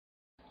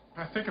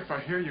I think if I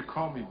hear you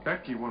call me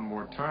Becky one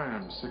more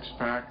time,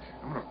 six-pack,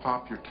 I'm gonna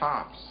pop your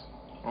tops.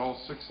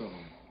 All six of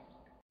them.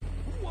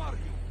 Who are you?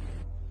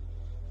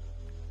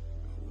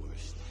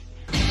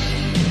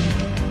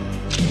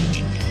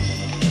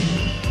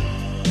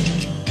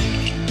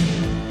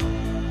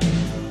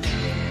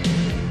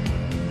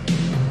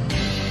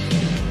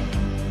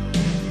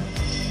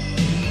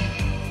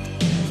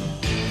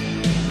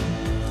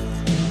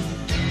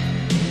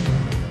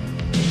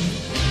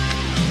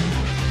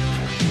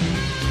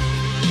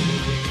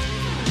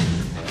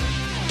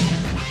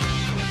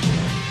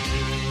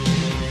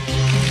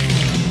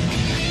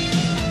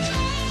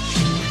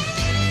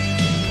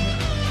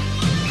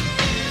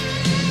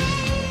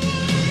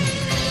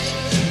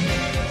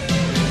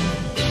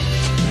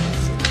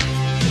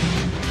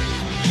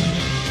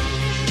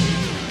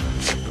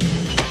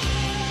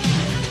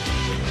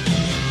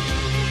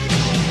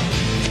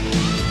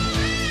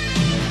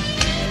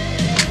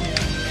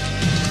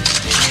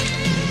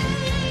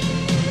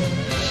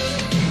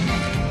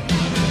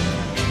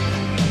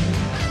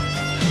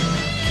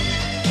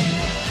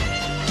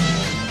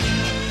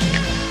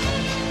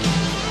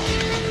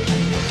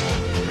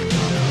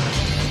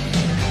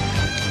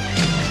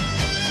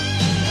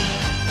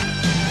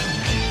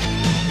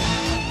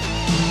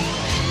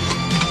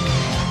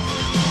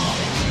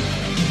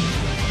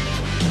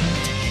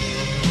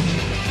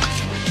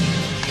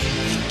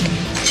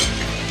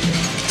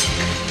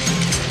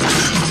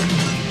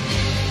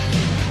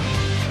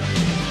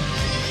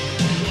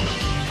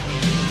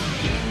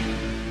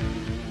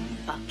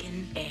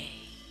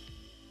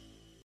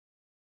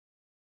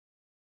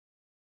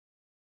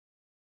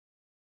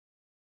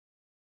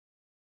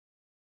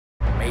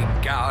 May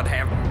God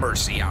have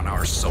mercy on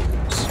our souls.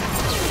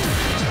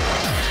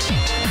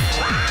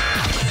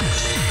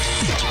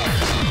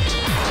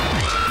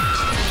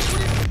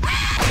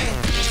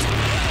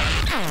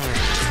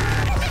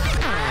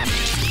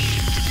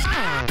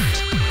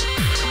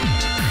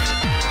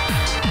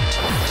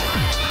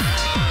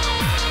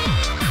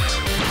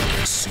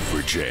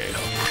 Superjail,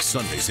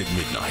 Sundays at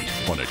midnight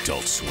on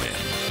Adult Swim.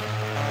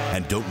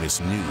 And don't miss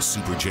new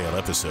Superjail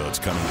episodes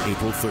coming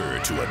April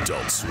 3rd to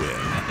Adult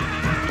Swim.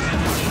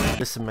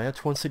 This is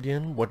Matt once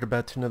again. Welcome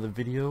back to another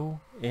video,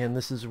 and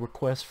this is a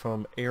request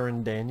from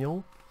Aaron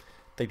Daniel.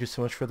 Thank you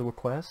so much for the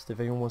request. If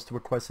anyone wants to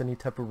request any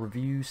type of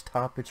reviews,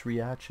 topics,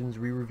 reactions,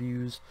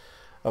 re-reviews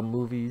of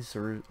movies,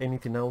 or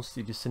anything else,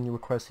 you just send your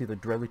request either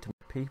directly to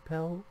my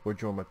PayPal or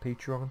join my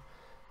Patreon.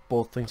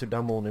 Both links are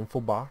down below in the info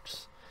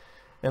box.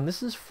 And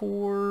this is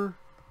for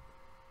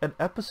an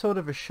episode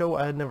of a show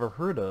I had never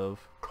heard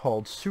of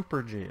called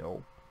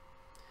Superjail.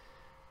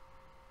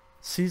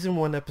 Season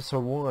 1,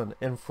 Episode 1,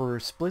 and for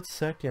a split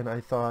second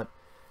I thought,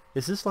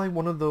 is this like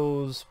one of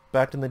those,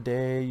 back in the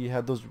day, you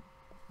had those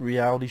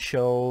reality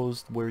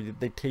shows where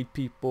they take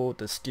people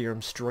to scare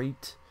them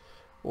straight?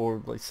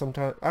 Or like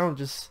sometimes, I don't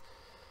just,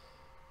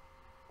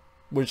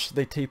 which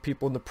they take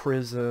people into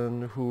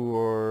prison who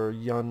are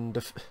young,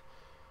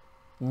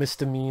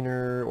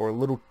 misdemeanor, or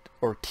little,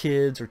 or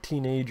kids, or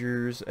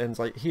teenagers, and it's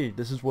like, hey,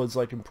 this is what it's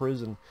like in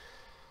prison.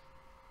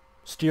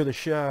 Steer the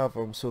shit out of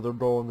them so they're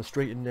going the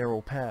straight and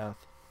narrow path.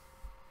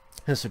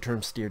 Hence the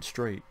term steered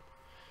straight.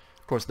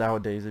 Of course,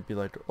 nowadays it'd be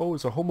like, oh,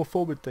 it's a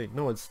homophobic thing.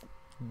 No, it's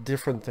a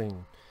different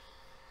thing.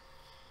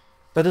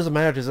 That doesn't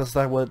matter because that's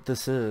not what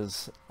this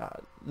is.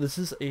 This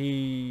is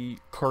a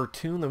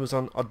cartoon that was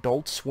on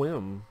Adult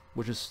Swim,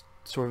 which is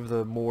sort of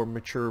the more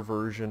mature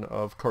version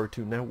of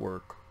Cartoon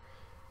Network.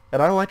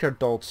 And I like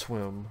Adult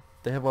Swim.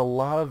 They have a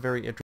lot of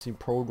very interesting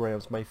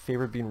programs. My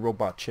favorite being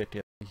Robot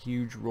Chicken. I'm a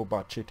huge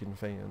Robot Chicken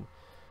fan.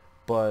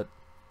 But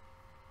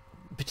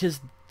because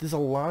there's a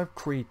lot of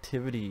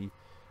creativity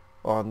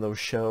on those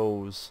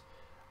shows,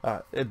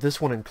 this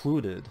one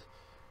included.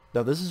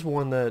 Now this is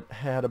one that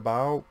had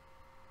about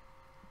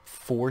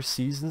 4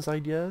 seasons, I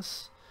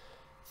guess.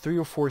 3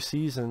 or 4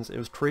 seasons. It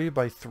was created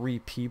by 3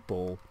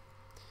 people.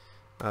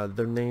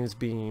 Their names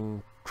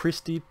being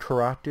Christy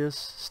Karacas,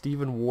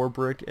 Stephen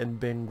Warbrick, and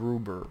Ben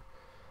Gruber.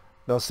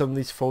 Now some of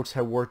these folks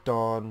have worked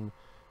on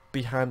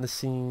behind the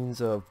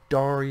scenes of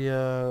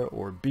Daria,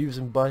 or Beavis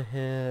and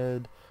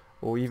Butthead,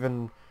 or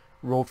even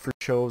wrote for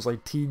shows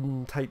like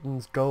Teen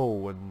Titans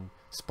Go and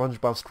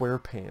SpongeBob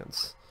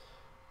SquarePants.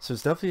 So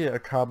it's definitely a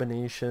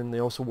combination. They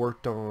also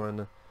worked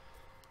on,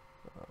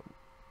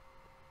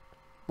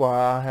 well,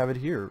 I have it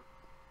here.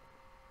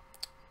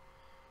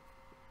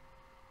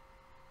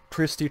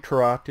 Christy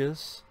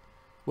Karacas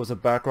was a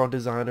background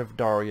designer of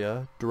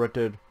Daria,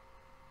 directed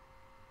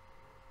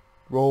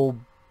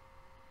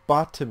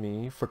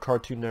Robotomy for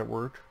Cartoon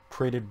Network,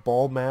 created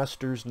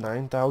Ballmastrz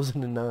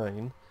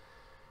 9009.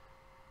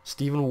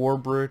 Stephen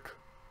Warbrick,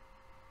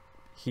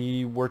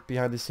 he worked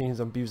behind the scenes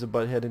on Beavis and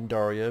Butthead and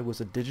Daria,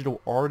 was a digital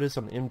artist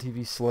on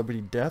MTV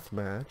Celebrity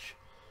Deathmatch.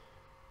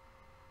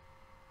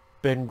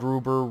 Ben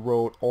Gruber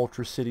wrote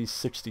Ultra City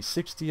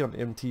 6060 on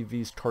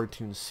MTV's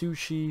Cartoon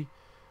Sushi,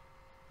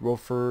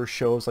 wrote for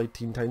shows like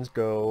Teen Titans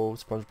Go,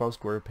 SpongeBob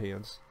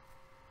SquarePants.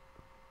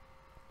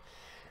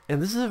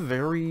 And this is a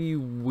very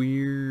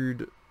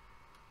weird,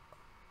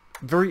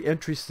 very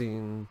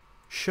interesting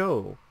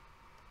show.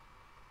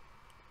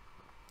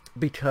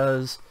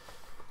 because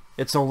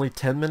it's only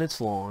 10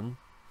 minutes long.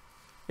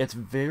 It's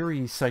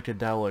very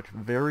psychedelic,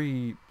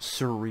 very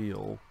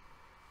surreal.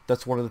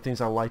 That's one of the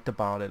things I liked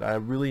about it. I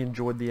really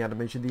enjoyed the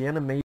animation. The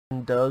animation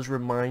does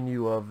remind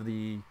you of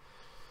the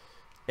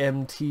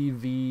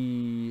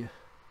MTV...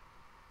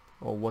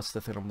 Oh, what's the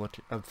thing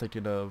I'm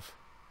thinking of?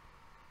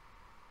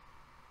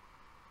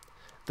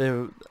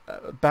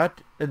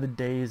 Back in the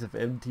days of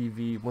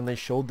MTV, when they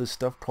showed this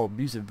stuff called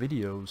music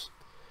videos,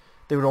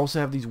 they would also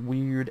have these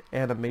weird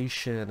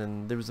animation,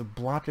 and there was a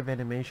block of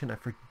animation. I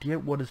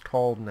forget what it's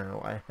called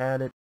now. I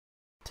had it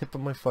tip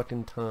of my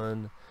fucking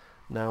tongue.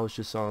 Now it's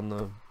just on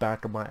the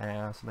back of my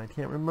ass, and I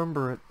can't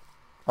remember it.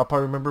 I'll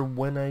probably remember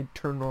when I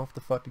turned off the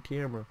fucking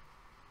camera.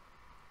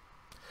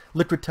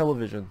 Liquid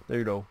television. There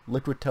you go.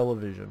 Liquid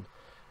television.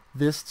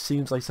 This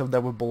seems like something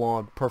that would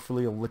belong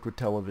perfectly on liquid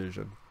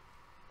television.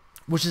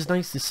 Which is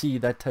nice to see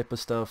that type of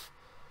stuff.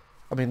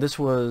 I mean, this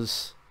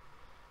was...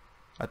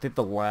 I think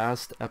the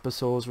last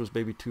episodes was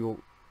maybe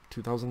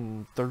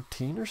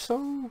 2013 or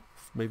so?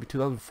 Maybe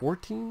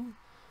 2014?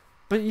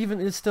 But even,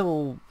 it's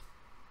still...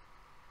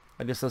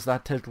 I guess that's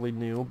not technically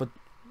new, but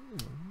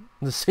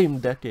in the same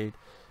decade.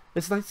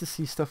 It's nice to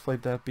see stuff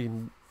like that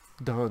being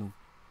done.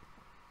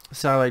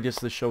 Sadly, I guess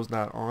the show's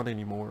not on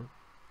anymore.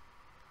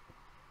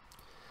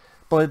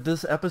 But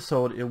this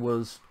episode, it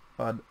was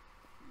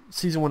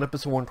season 1,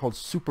 episode 1 called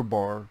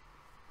Superbar.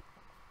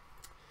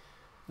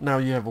 Now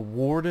you have a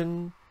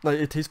warden. Like,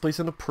 it takes place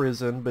in a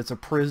prison, but it's a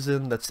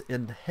prison that's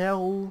in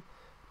hell,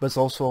 but it's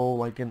also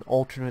like in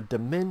alternate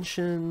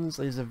dimensions.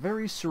 It's a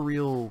very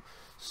surreal.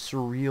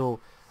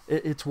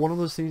 It's one of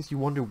those things you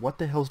wonder what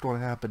the hell's going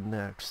to happen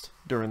next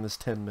during this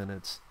 10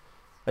 minutes.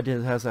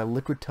 Again, it has that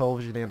liquid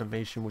television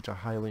animation, which I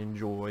highly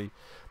enjoy.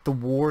 The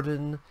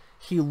warden,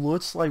 he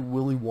looks like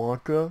Willy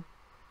Wonka,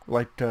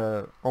 like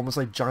almost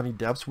like Johnny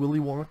Depp's Willy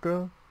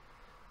Wonka.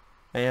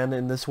 And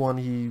in this one,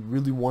 he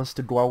really wants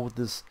to go out with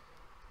this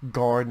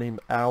guard named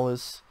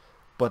Alice,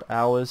 but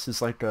Alice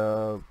is like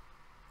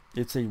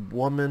it's a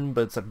woman,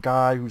 but it's a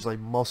guy who's like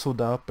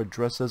muscled up but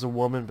dressed as a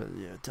woman, but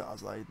yeah, it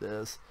talks like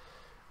this.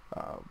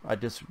 I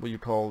guess what you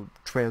call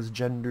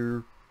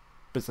transgender,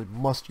 but it's like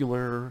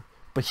muscular,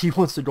 but he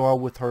wants to go out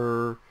with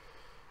her,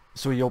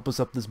 so he opens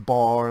up this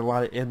bar, a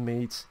lot of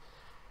inmates.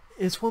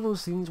 It's one of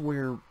those things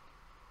where,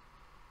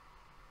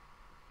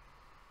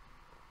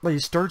 like,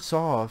 it starts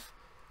off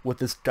with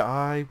this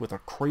guy with a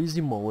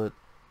crazy mullet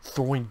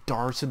throwing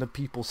darts into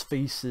people's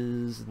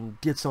faces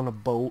and gets on a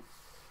boat,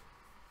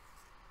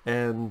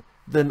 and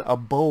then a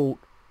boat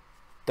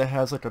that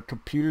has like a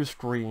computer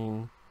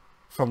screen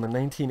from the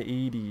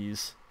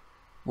 1980s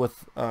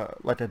with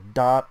like a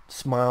dot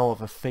smile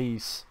of a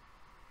face.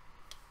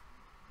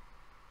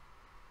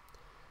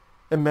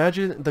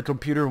 Imagine the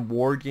computer in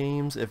war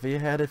games. If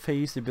it had a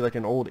face, it'd be like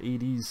an old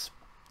 80s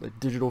like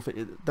digital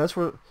face. That's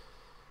what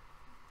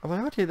I'm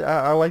like. Okay,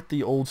 I like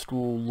the old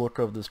school look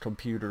of this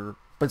computer,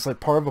 but it's like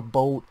part of a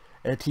boat,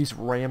 and it keeps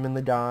ramming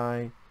the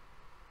guy,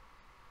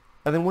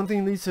 and then one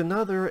thing leads to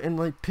another, and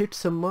like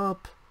picks him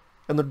up,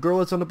 and the girl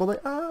that's on the boat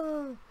like,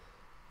 ah,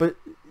 but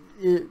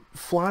it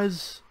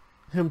flies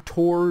him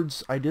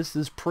towards, I guess,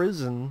 this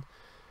prison,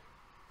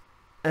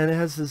 and it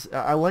has this,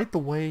 I like the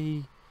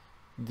way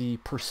the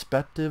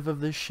perspective of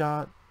this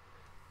shot,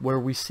 where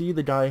we see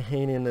the guy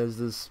hanging as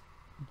this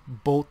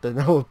boat that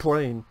now a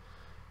plane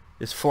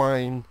is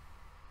flying,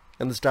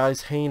 and this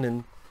guy's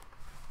hanging,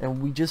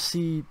 and we just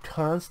see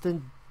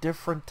constant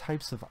different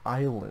types of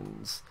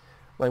islands.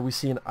 Like, we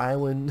see an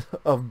island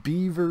of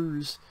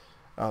beavers,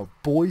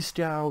 Boy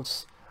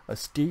Scouts, a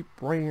escape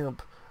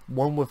ramp,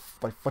 one with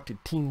like fucking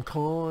Team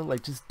Con,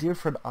 like just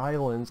different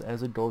islands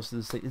as it goes to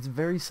this thing. It's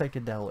very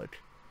psychedelic.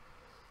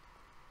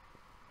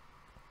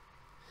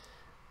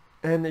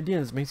 And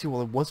again, it makes you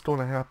wonder what's going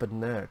to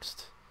happen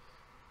next.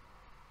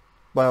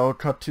 Like, I'll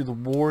cut to the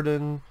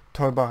warden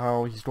talking about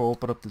how he's going to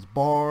open up this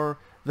bar.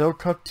 They'll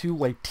cut to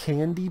like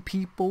candy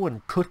people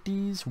and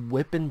cookies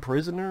whipping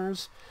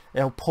prisoners.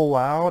 And they'll pull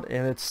out,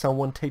 and it's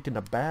someone taking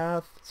a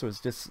bath. So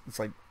it's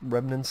like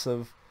remnants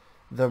of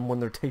them when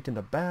they're taking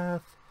a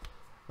bath.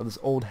 Or this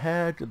old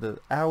hag, the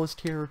Alice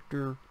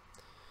character.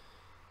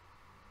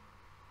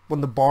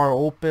 When the bar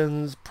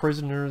opens,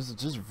 prisoners,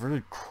 it's just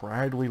really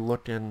craggly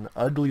looking,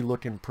 ugly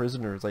looking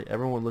prisoners. Like,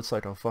 everyone looks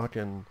like a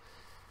fucking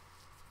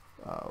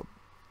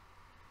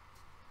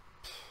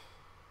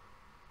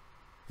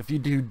if you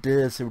do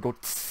this, it would go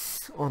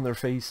on their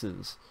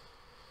faces.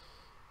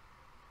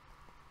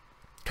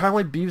 Kind of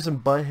like Beavis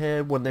and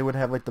Butthead, when they would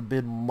have like the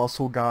big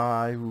muscle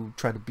guy who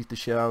tried to beat the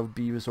shit out of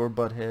Beavis or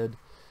Butthead.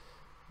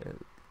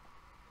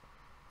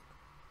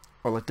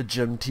 Or like the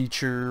gym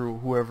teacher or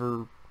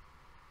whoever.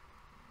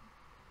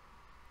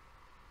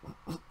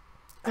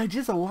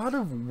 Just a lot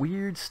of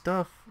weird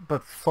stuff,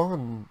 but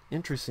fun,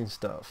 interesting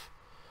stuff.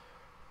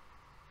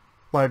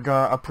 Like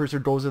a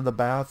person goes in the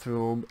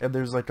bathroom and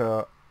there's like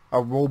a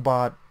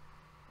robot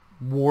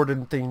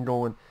warden thing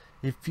going,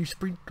 if you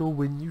sprinkle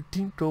when you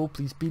tinkle,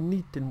 please be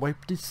neat and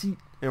wipe the seat.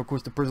 And of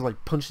course the person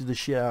like punches the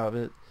shit out of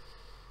it.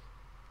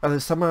 And then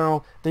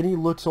somehow, then he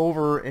looks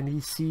over and he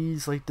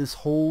sees like this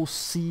whole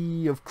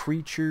sea of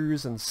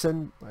creatures and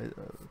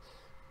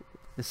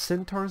is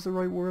centaur's the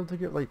right word to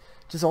get? Like,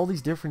 just all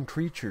these different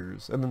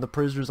creatures. And then the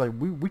prisoner's like,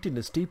 we didn't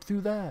escape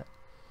through that.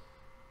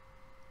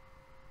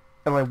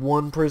 And like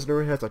one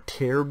prisoner has a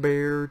tear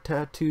bear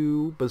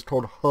tattoo, but it's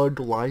called Hug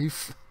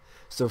Life.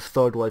 So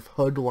Thug Life,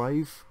 Hug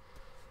Life.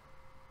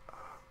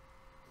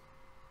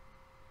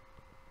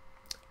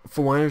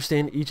 From what I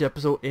understand, each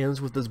episode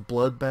ends with this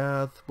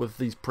bloodbath, with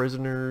these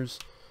prisoners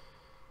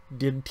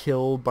getting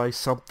killed by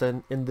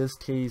something. In this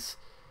case,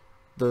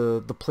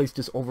 the place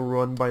just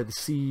overrun by the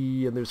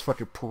sea, and there's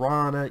fucking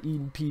piranha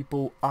eating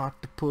people,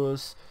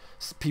 octopus,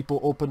 people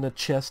open a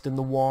chest in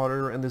the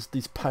water, and there's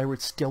these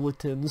pirate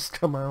skeletons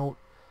come out.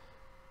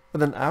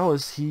 And then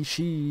Alice,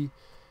 she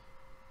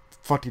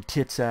fucking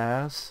kicks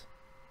ass.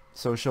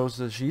 So it shows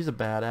that she's a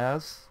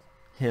badass.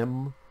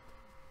 Him,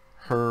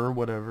 her,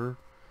 whatever.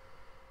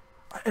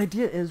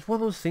 Idea is one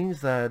of those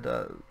things that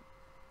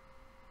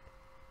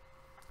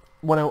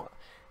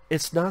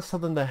it's not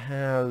something that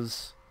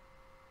has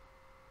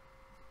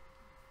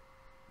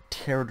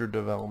character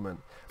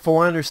development. From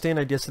what I understand,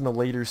 I guess in the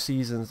later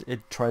seasons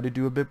it tried to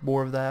do a bit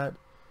more of that,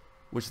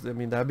 which, I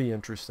mean, that'd be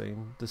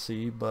interesting to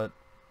see. But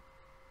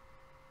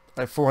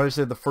from what I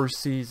said, the first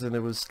season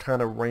it was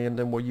kind of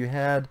random, where you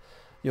had,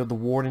 you know, the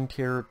warden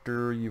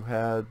character, you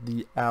had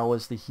the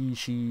Alice, the he,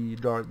 she,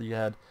 you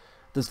had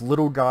this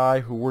little guy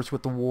who works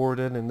with the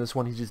warden, and this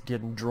one he's just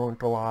getting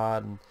drunk a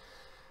lot, and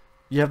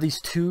you have these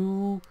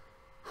two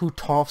who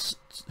talk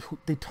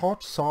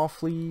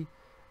softly.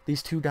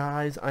 These two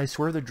guys, I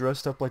swear they're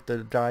dressed up like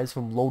the guys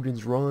from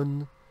Logan's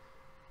Run.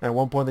 And at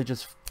one point they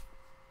just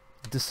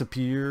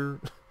disappear.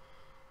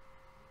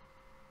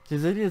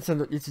 It's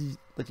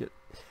like a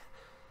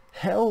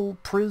hell,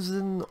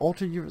 prison,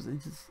 alter years.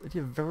 It's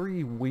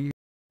very weird,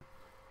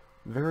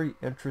 very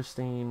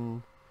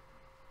interesting.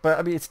 But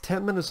I mean, it's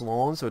 10 minutes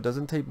long, so it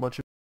doesn't take much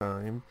of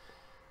time.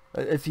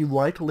 If you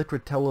like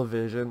liquid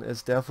television,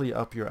 it's definitely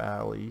up your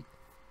alley.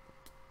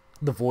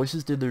 The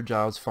voices did their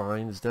jobs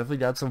fine. It's definitely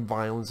got some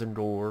violence and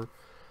gore.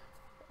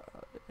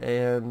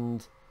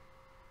 And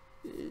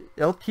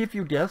it'll keep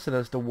you guessing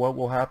as to what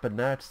will happen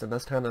next, and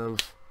that's kind of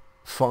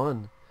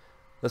fun.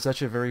 That's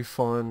actually a very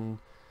fun...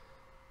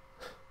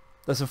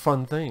 That's a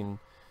fun thing.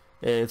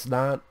 It's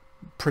not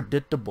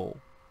predictable.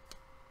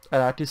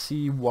 And I can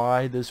see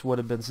why this would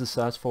have been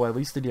successful. At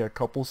least they did a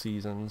couple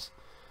seasons.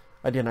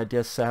 Again, I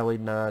guess sadly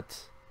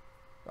not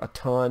a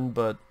ton,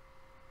 but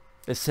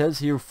it says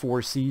here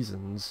 4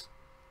 seasons.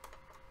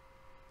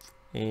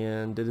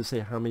 And did it say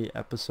how many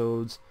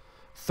episodes?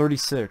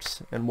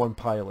 36 and 1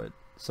 pilot.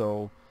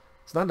 So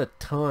it's not a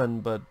ton,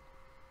 but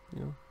you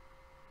know,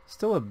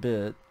 still a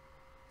bit.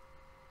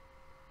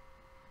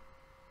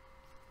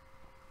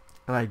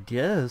 And I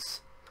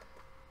guess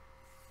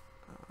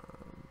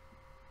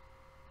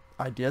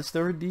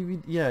there were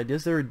DVD. Yeah, I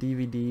guess there were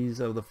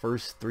DVDs of the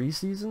first 3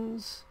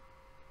 seasons.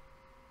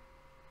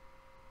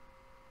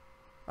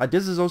 I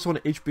guess there's also an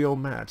HBO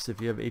Max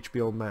if you have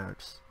HBO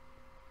Max.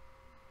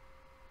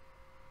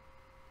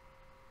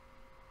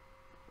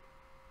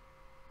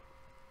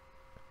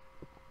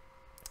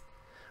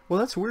 Well,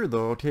 that's weird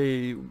though.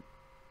 Okay,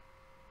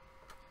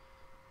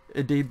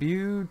 it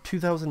debuted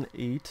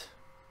 2008.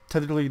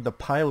 Technically, the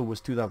pilot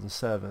was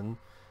 2007,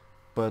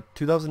 but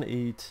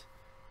 2008.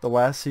 The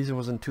last season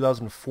was in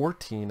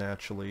 2014,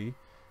 actually,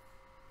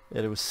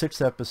 and it was 6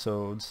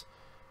 episodes.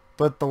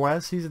 But the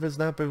last season has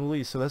not been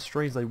released, so that's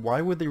strange. Like, why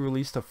would they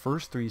release the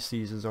first 3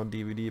 seasons on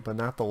DVD, but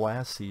not the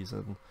last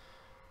season?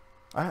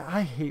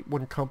 I hate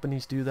when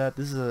companies do that.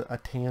 This is a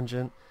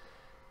tangent.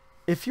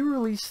 If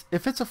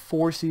it's a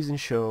 4-season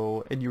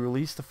show and you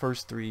release the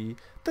first 3,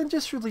 then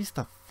just release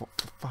the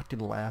fucking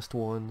last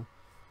one.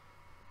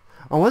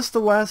 Unless the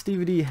last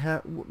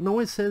DVD no,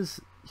 it says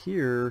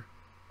here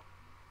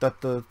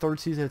that the 3rd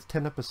season has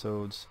 10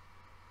 episodes.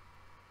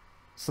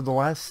 So the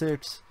last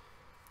 6,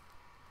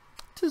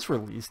 just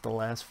release the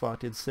last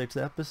fucking 6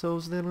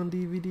 episodes then on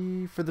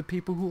DVD for the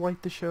people who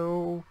like the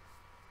show.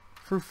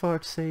 For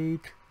fuck's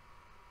sake.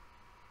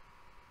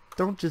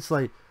 Don't just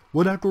like,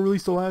 we're not gonna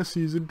release the last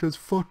season because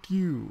fuck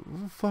you.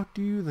 Well, fuck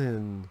you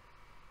then.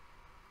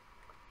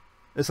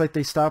 It's like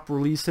they stopped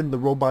releasing the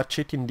Robot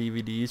Chicken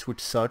DVDs, which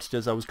sucks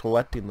as I was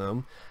collecting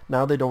them.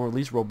 Now they don't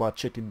release Robot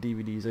Chicken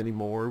DVDs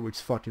anymore, which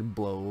fucking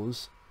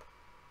blows.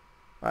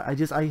 I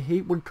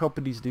hate when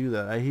companies do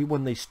that. I hate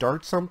when they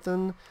start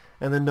something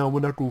and then, no,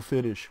 we're not gonna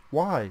finish.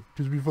 Why?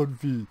 Because we fucking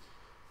fee.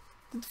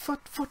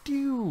 Fuck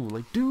you.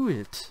 Like, do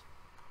it.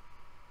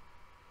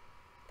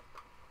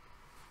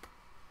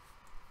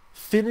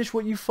 Finish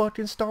what you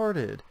fucking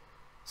started.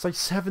 It's like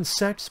 7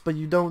 sex, but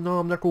you don't know.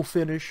 I'm not gonna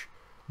finish.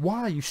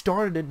 Why? You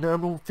started it, now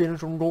I'm gonna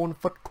finish. I'm going to the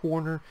fucking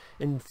corner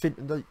and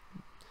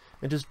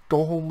just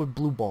go home with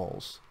blue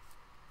balls.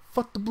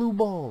 Fuck the blue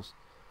balls.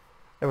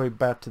 Anyway,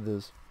 back to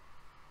this.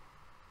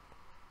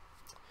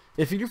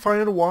 If you can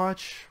find it to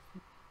watch,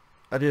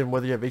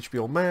 whether you have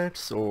HBO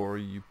Max or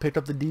you pick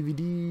up the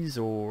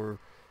DVDs or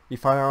you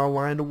find it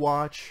online to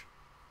watch.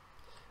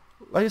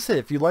 Like I said,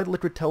 if you like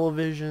liquid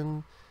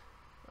television,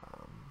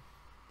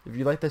 If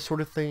you like that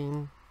sort of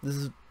thing, this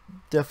is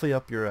definitely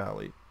up your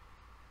alley.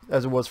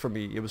 As it was for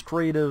me. It was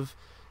creative.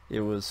 It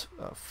was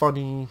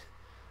funny.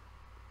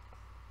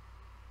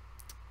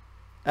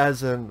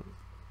 As in,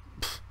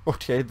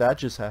 okay, that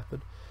just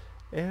happened.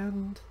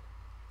 And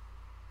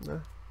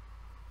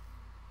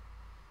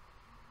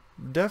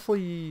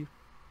definitely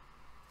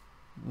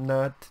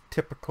not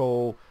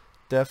typical.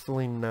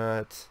 Definitely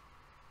not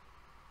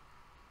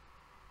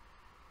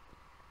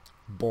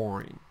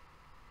boring.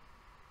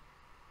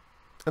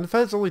 And the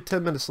fact it's only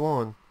 10 minutes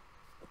long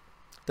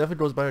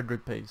definitely goes by a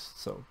good pace.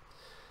 So,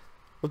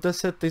 with that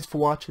said, thanks for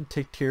watching.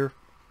 Take care.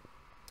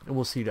 And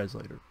we'll see you guys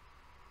later.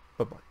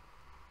 Bye-bye.